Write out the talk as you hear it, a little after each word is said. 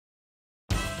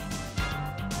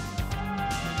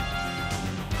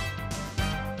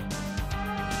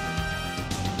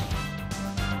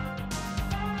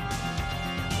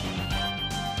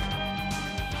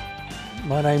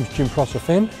My name's Jim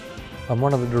Prosser-Fenn. I'm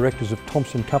one of the directors of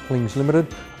Thompson Couplings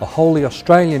Limited, a wholly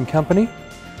Australian company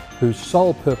whose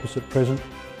sole purpose at present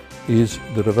is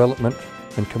the development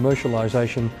and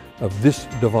commercialisation of this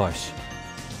device.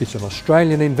 It's an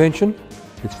Australian invention.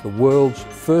 It's the world's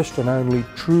first and only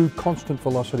true constant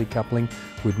velocity coupling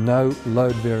with no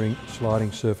load-bearing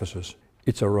sliding surfaces.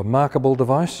 It's a remarkable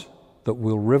device that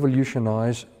will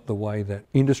revolutionise the way that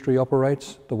industry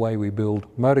operates, the way we build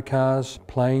motor cars,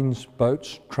 planes,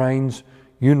 boats, trains,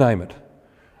 you name it.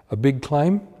 A big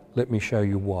claim? Let me show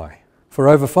you why. For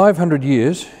over 500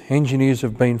 years, engineers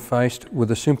have been faced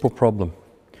with a simple problem.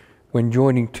 When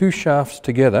joining two shafts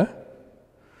together,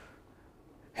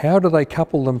 how do they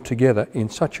couple them together in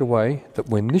such a way that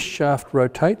when this shaft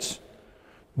rotates,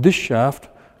 this shaft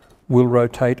will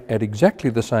rotate at exactly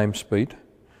the same speed,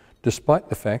 despite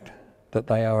the fact that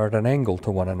they are at an angle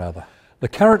to one another. The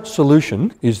current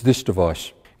solution is this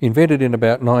device. Invented in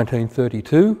about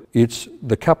 1932, it's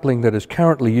the coupling that is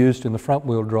currently used in the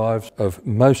front-wheel drives of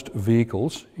most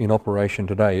vehicles in operation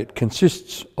today. It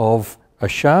consists of a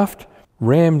shaft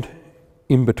rammed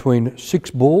in between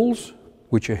 6 balls,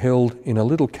 which are held in a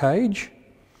little cage,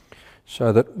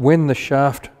 so that when the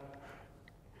shaft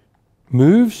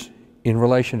moves in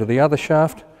relation to the other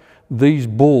shaft, these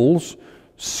balls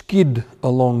skid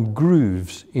along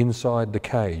grooves inside the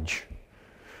cage.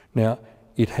 Now,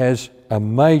 it has a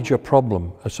major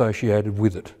problem associated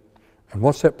with it. And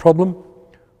what's that problem?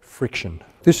 Friction.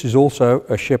 This is also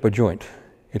a shepherd joint.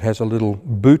 It has a little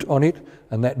boot on it,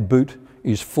 and that boot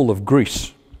is full of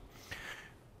grease.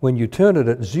 When you turn it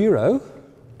at 0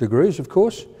 degrees, of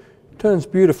course, it turns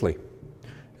beautifully.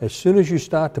 As soon as you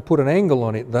start to put an angle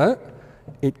on it, though,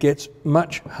 it gets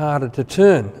much harder to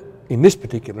turn. In this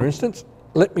particular instance,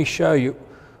 let me show you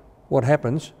what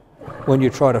happens when you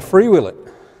try to freewheel it.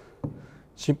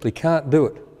 Simply can't do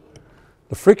it.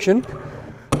 The friction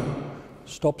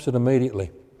stops it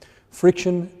immediately.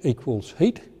 Friction equals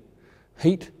heat.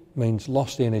 Heat means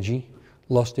lost energy.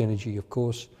 Lost energy, of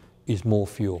course, is more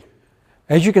fuel.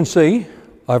 As you can see,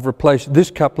 I've replaced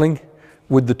this coupling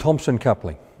with the Thompson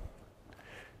coupling.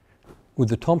 With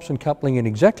the Thompson coupling in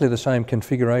exactly the same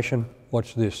configuration,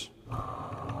 watch this.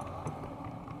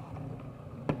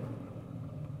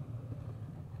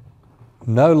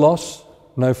 No loss,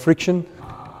 no friction,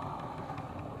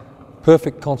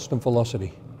 perfect constant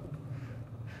velocity.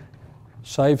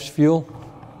 Saves fuel,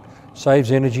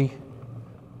 saves energy,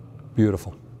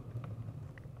 beautiful.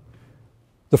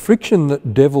 The friction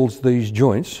that devils these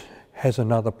joints has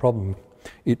another problem.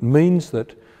 It means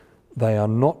that they are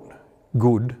not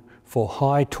good for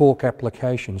high torque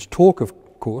applications. Torque, of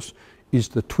course, is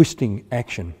the twisting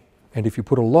action. And if you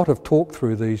put a lot of torque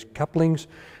through these couplings,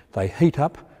 they heat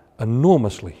up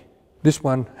enormously. This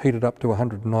one heated up to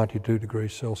 192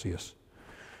 degrees Celsius.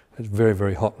 It's very,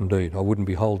 very hot indeed. I wouldn't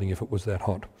be holding if it was that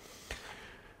hot.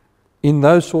 In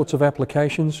those sorts of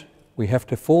applications, we have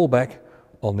to fall back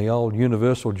on the old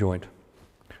universal joint,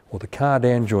 or the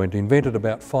cardan joint, invented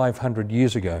about 500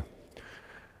 years ago.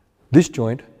 This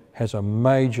joint has a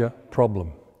major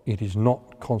problem. It is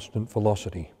not constant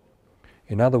velocity.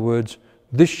 In other words,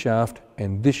 this shaft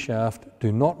and this shaft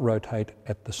do not rotate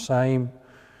at the same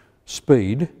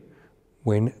speed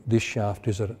when this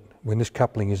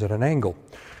coupling is at an angle.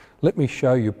 Let me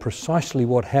show you precisely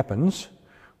what happens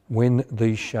when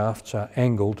these shafts are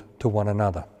angled to one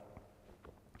another.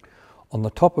 On the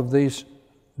top of these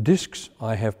discs,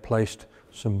 I have placed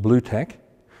some blue tack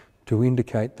to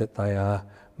indicate that they are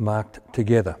marked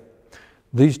together.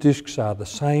 These discs are the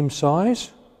same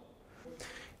size.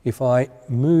 If I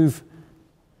move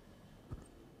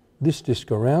this disc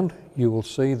around, you will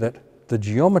see that the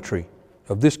geometry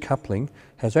of this coupling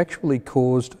has actually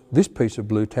caused this piece of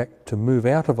blue tack to move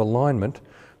out of alignment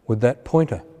with that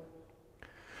pointer.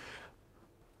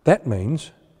 That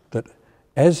means that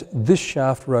as this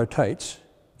shaft rotates,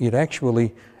 it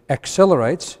actually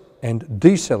accelerates and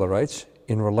decelerates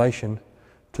in relation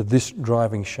to this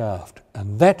driving shaft,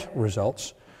 and that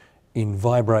results in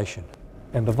vibration.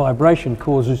 And the vibration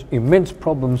causes immense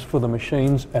problems for the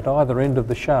machines at either end of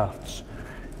the shafts.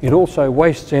 It also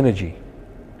wastes energy.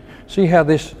 See how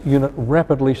this unit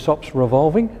rapidly stops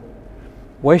revolving?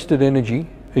 Wasted energy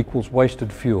equals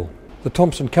wasted fuel. The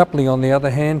Thompson coupling, on the other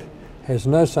hand, has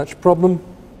no such problem.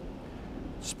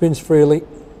 Spins freely,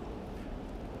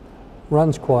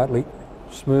 runs quietly,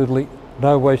 smoothly,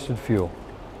 no wasted fuel.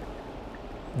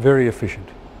 Very efficient.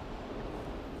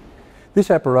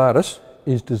 This apparatus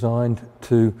is designed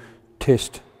to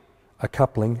test a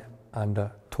coupling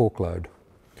under torque load.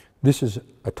 This is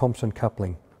a Thompson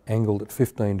coupling angled at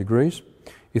 15 degrees.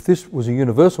 If this was a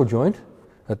universal joint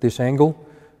at this angle,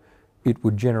 it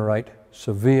would generate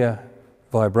severe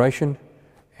vibration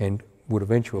and would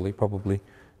eventually probably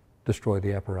destroy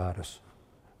the apparatus.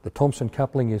 The Thompson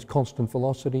coupling is constant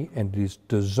velocity and is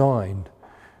designed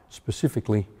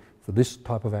specifically for this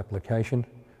type of application.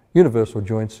 Universal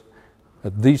joints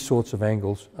at these sorts of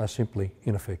angles are simply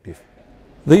ineffective.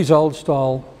 These old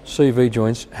style CV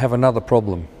joints have another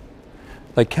problem.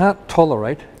 They can't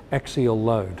tolerate axial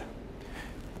load.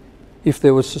 If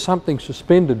there was something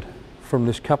suspended from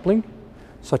this coupling,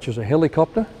 such as a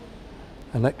helicopter,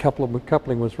 and that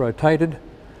coupling was rotated,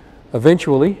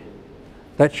 eventually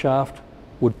that shaft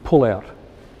would pull out.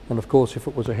 And of course, if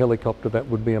it was a helicopter, that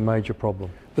would be a major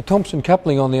problem. The Thompson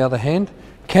coupling, on the other hand,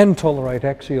 can tolerate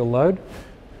axial load.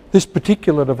 This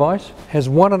particular device has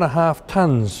 1.5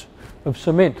 tons of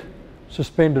cement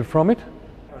suspended from it.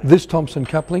 This Thompson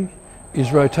coupling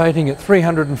is rotating at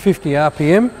 350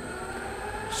 RPM,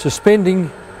 suspending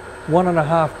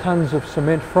 1.5 tons of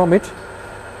cement from it.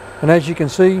 And as you can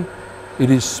see, it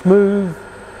is smooth,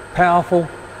 powerful,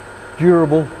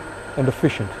 durable and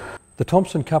efficient. The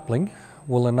Thompson coupling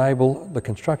will enable the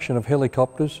construction of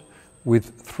helicopters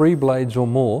with 3 blades or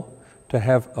more to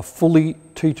have a fully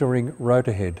teetering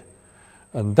rotor head,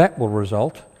 and that will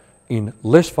result in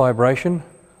less vibration,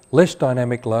 less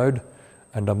dynamic load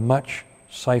and a much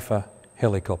safer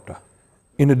helicopter.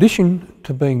 In addition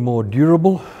to being more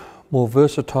durable, more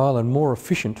versatile and more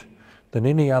efficient than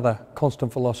any other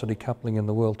constant velocity coupling in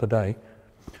the world today,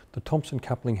 the Thompson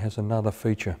coupling has another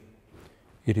feature.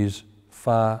 It is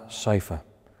far safer.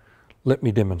 Let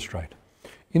me demonstrate.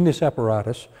 In this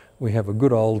apparatus we have a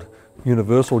good old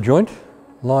universal joint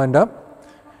lined up.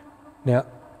 Now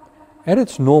at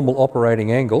its normal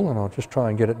operating angle, and I'll just try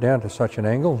and get it down to such an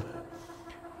angle,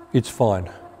 it's fine,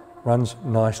 runs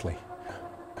nicely.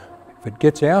 If it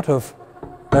gets out of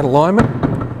that alignment,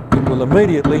 it will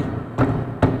immediately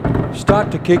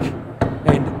start to kick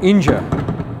and injure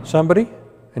somebody.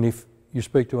 And if you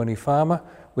speak to any farmer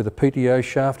with a PTO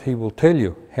shaft, he will tell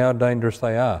you how dangerous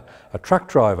they are. A truck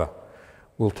driver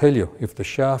will tell you if the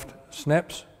shaft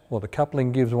snaps or the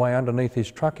coupling gives way underneath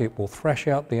his truck, it will thrash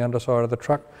out the underside of the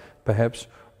truck, perhaps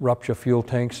rupture fuel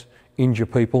tanks, injure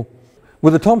people.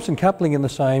 With the Thompson coupling in the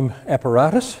same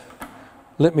apparatus,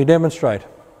 let me demonstrate.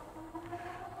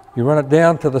 You run it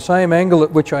down to the same angle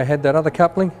at which I had that other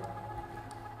coupling,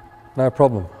 no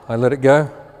problem. I let it go,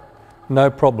 no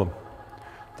problem.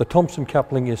 The Thompson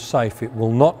coupling is safe. It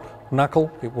will not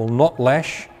knuckle, it will not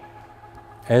lash,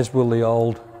 as will the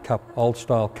old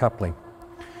style coupling.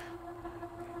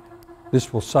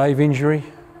 This will save injury,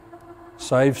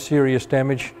 save serious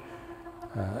damage.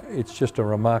 It's just a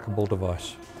remarkable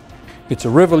device. It's a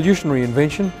revolutionary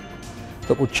invention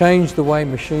that will change the way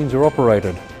machines are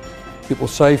operated. It will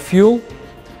save fuel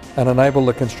and enable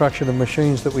the construction of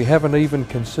machines that we haven't even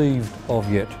conceived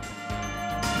of yet.